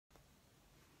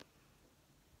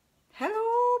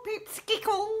It's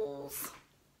Giggles.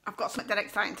 I've got something that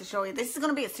exciting to show you. This is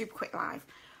going to be a super quick live.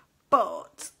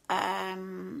 But,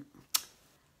 rocking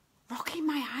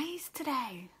my eyes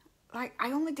today. Like,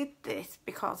 I only did this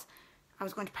because I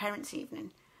was going to parents'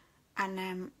 evening. And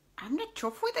I'm not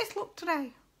chuffed with this look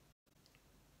today.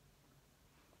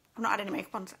 I've not had any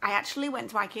makeup on. I actually went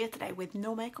to IKEA today with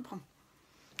no makeup on.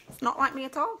 It's not like me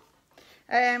at all.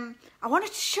 I wanted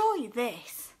to show you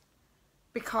this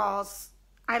because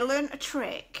I learned a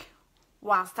trick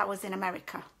whilst I was in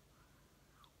America.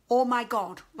 Oh my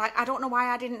God. Like, I don't know why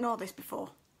I didn't know this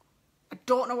before. I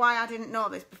don't know why I didn't know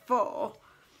this before.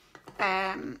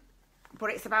 But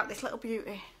it's about this little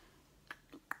beauty.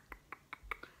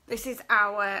 This is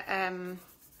our,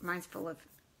 mine's full of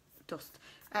dust.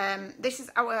 This is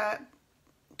our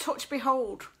Touch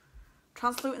Behold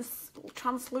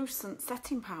translucent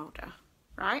setting powder,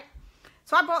 right?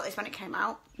 So I bought this when it came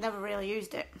out, never really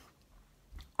used it.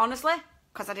 Honestly,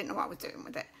 because I didn't know what I was doing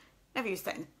with it. Never used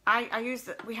setting. I use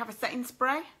it, we have a setting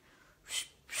spray.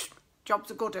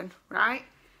 Job's a good one, right?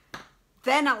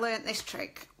 Then I learnt this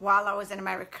trick while I was in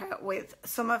America with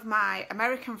some of my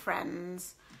American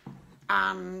friends.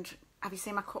 And have you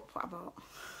seen my cup what I bought?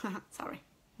 Sorry,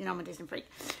 you know I'm a Disney freak.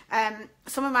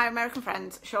 Some of my American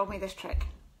friends showed me this trick.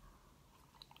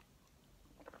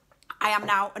 I am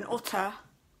now an utter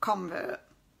convert.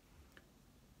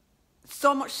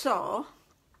 So much so,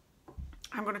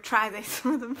 I'm going to try this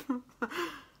with them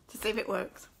to see if it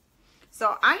works.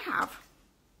 So I have,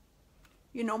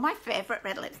 you know, my favourite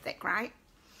red lipstick, right?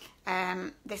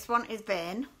 This one is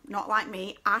Vain, not like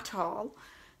me at all.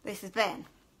 This is Vain.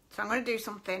 So I'm going to do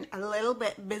something a little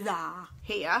bit bizarre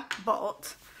here,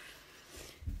 but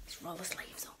let's roll the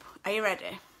sleeves up. Are you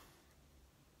ready?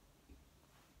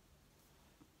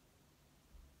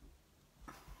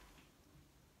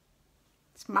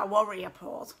 It's my warrior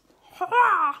pose.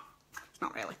 It's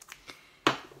not really.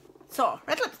 So,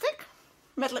 red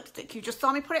lipstick. You just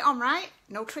saw me put it on, right?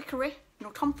 No trickery, no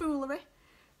tomfoolery.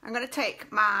 I'm going to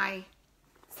take my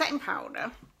setting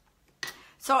powder.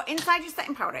 So inside your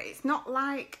setting powder, it's not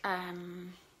like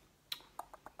any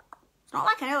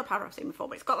other powder I've seen before,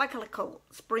 but it's got like a little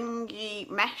springy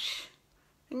mesh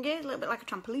thingy, a little bit like a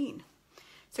trampoline.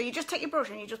 So you just take your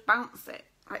brush and you just bounce it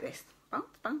like this.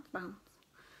 Bounce, bounce, bounce.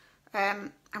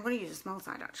 I'm going to use a small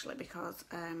side actually because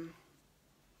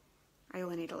I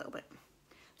only need a little bit.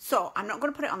 So I'm not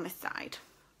going to put it on this side.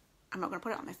 I'm going to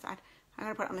put it on this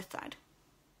side.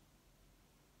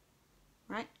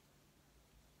 Right?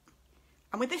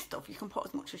 And with this stuff, you can put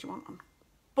as much as you want on.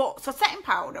 But, so setting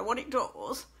powder, what it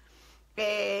does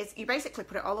is you basically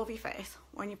put it all over your face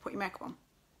when you put your makeup on.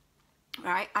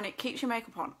 Right? And it keeps your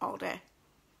makeup on all day.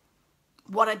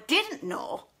 What I didn't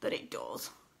know that it does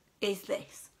is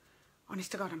this.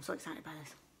 Honest to God, I'm so excited by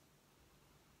this.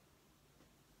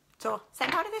 So,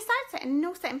 setting powder this side,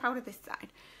 no setting powder this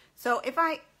side. So, if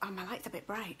I, oh, my light's a bit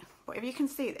bright, but if you can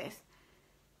see this,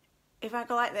 if I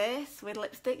go like this with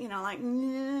lipstick, you know, like,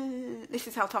 this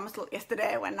is how Thomas looked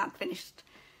yesterday when I'd finished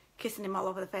kissing him all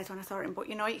over the face when I saw him. But,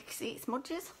 you know, you can see it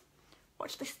smudges.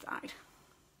 Watch this side.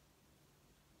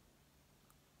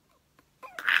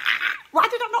 Why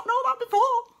did I not know that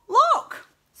before? Look!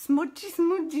 Smudgy,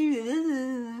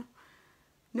 smudgy.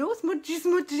 No smudgy,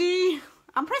 smudgy.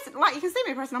 I'm pressing, like, you can see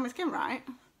me pressing on my skin, right?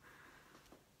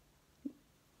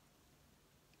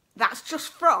 That's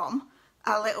just from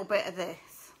a little bit of this.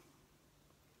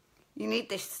 You need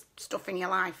this stuff in your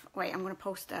life. Wait, I'm going to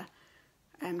post a,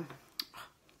 let's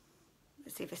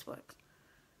see if this works.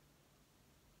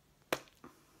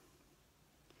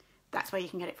 That's where you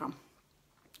can get it from.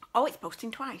 Oh, it's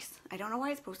posting twice. I don't know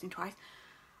why it's posting twice.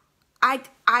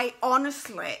 I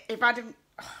honestly, if I'd have,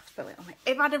 spill it on me.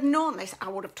 If I'd have known this, I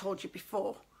would have told you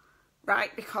before,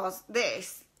 right? Because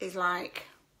this is like,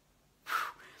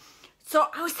 so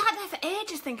I was sat there for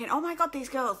ages thinking, oh my God, these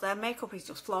girls, their makeup is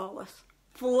just flawless.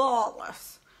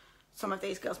 Flawless. Some of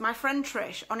these girls. My friend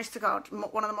Trish, honest to God,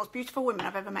 one of the most beautiful women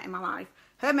I've ever met in my life.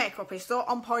 Her makeup is so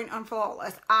on point and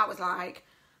flawless. I was like,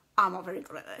 I'm not very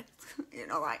good at this. You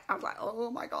know, like, I was like,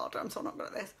 oh my God, I'm so not good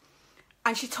at this.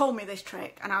 And she told me this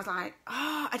trick, and I was like,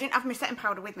 oh, I didn't have my setting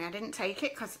powder with me. I didn't take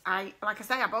it because like I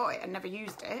say, I bought it and never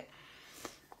used it.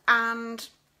 And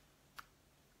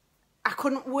I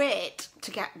couldn't wait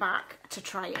to get back to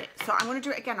try it. So I'm going to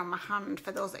do it again on my hand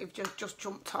for those that have just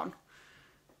jumped on.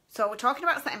 So we're talking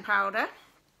about setting powder.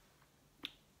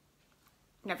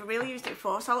 Never really used it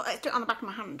before, so let's do it on the back of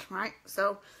my hand, right?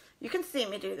 So you can see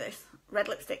me do this. Red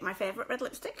lipstick, my favourite red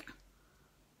lipstick.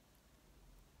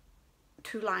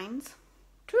 2 lines.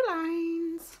 2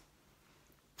 lines.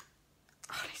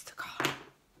 Honest to God.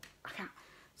 I can't.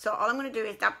 So all I'm going to do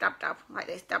is dab, dab, dab, like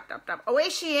this, dab, dab, dab. Oh,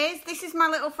 here she is. This is my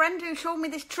little friend who showed me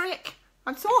this trick.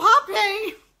 I'm so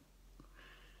happy.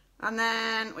 And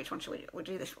then, which one should we do? We'll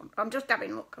do this one. I'm just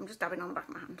dabbing, look. I'm just dabbing on the back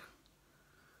of my hand.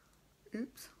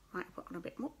 Oops, might have put on a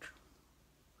bit much.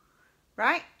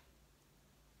 Right.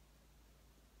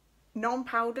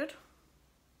 Non-powdered.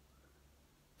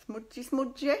 Smudgy,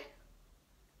 smudgy. I'm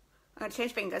going to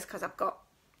change fingers because I've got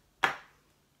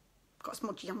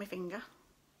smudgy on my finger.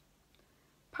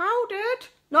 Powdered,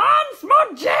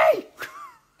 non-smudgy.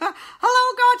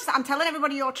 Hello, gorgeous. I'm telling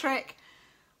everybody your trick.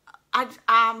 I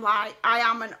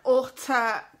am an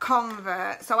utter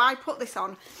convert. So I put this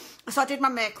on. So I did my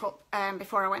makeup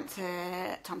before I went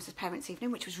to Thomas's parents'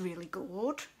 evening, which was really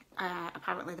good.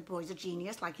 Apparently the boy's a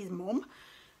genius, like his mum.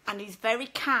 And he's very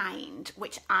kind,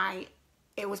 which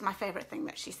it was my favourite thing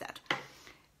that she said.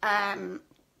 And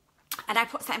I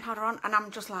put setting powder on, and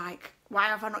I'm just like, why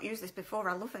have I not used this before?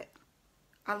 I love it.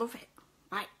 I love it.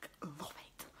 Like, love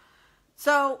it.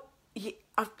 So,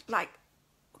 I've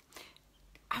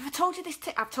told you this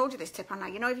tip. I've told you this tip, haven't I?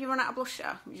 You know, if you run out of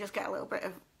blusher, you just get a little bit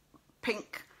of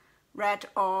pink, red,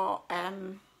 or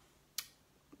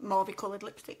mauvey coloured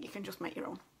lipstick. You can just make your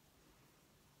own.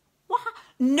 What?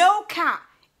 No cat.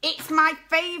 It's my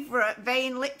favourite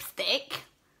vein lipstick.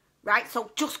 Right? So,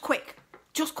 just quick,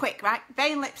 right?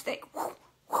 Vein lipstick. Woo,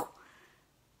 woo.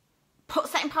 Put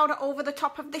setting powder over the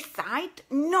top of this side,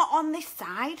 not on this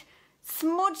side.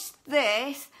 Smudge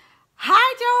this.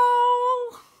 Hi,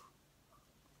 Joel.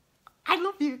 I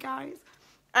love you guys.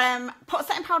 Put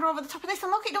setting powder over the top of this and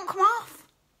look, it don't come off.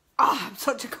 Oh, I'm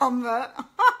such a convert.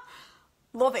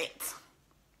 Love it.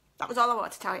 That was all I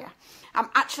wanted to tell you. I'm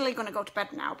actually going to go to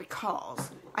bed now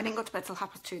because I didn't go to bed till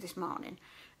 2:30 this morning.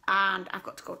 And I've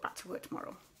got to go back to work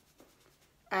tomorrow.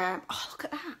 Oh, look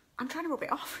at that. I'm trying to rub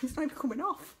it off. It's not even coming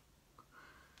off.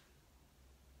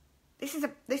 This is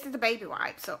a baby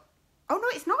wipe, so... Oh, no,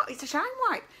 it's not. It's a shine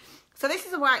wipe. So this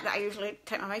is a wipe that I usually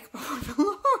take my makeup off with. It's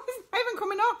not even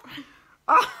coming off.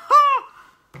 Oh,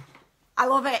 I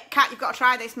love it. Kat, you've got to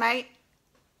try this, mate.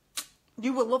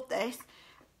 You will love this.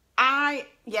 I'm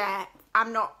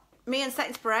not... Me and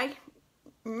setting spray,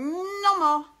 no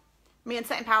more. Me and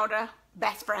setting powder,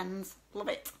 best friends. Love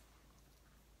it.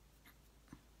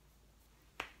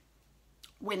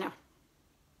 Winner.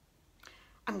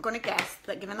 I'm going to guess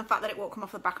that given the fact that it won't come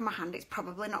off the back of my hand, it's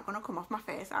probably not going to come off my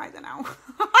face either now.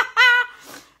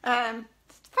 It's fine.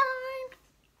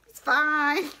 It's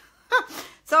fine.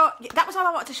 So that was all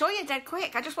I wanted to show you dead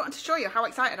quick. I just wanted to show you how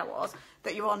excited I was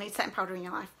that you all need setting powder in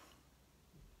your life.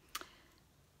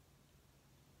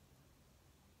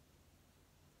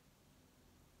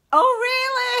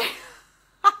 Oh, really?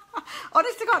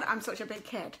 Honest to God, I'm such a big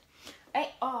kid.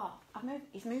 Hey, oh,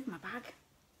 he's moved my bag.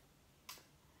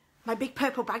 My big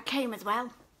purple bag came as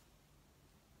well.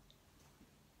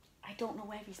 I don't know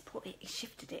where he's put it. He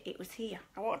shifted it. It was here.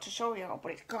 I wanted to show you all,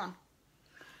 but it's gone.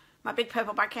 My big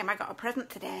purple bag came. I got a present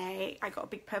today. I got a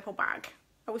big purple bag.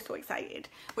 I was so excited.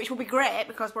 Which will be great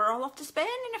because we're all off to Spain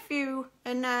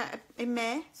in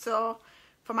May. So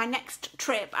for my next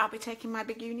trip, I'll be taking my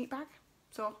big unique bag.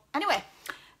 So anyway,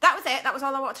 that was it. That was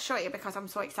all I wanted to show you because I'm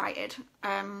so excited.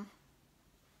 Love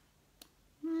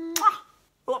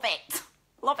it.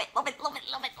 Love it, love it, love it,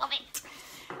 love it, love it.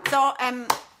 So,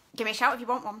 give me a shout if you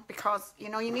want one because you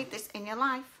know you need this in your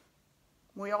life.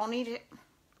 We all need it.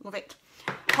 Love it.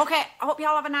 Okay, I hope you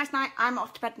all have a nice night. I'm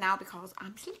off to bed now because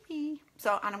I'm sleepy.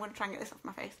 So, and I'm going to try and get this off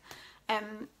my face.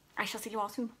 I shall see you all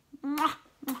soon. Mwah,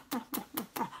 mwah, mwah, mwah.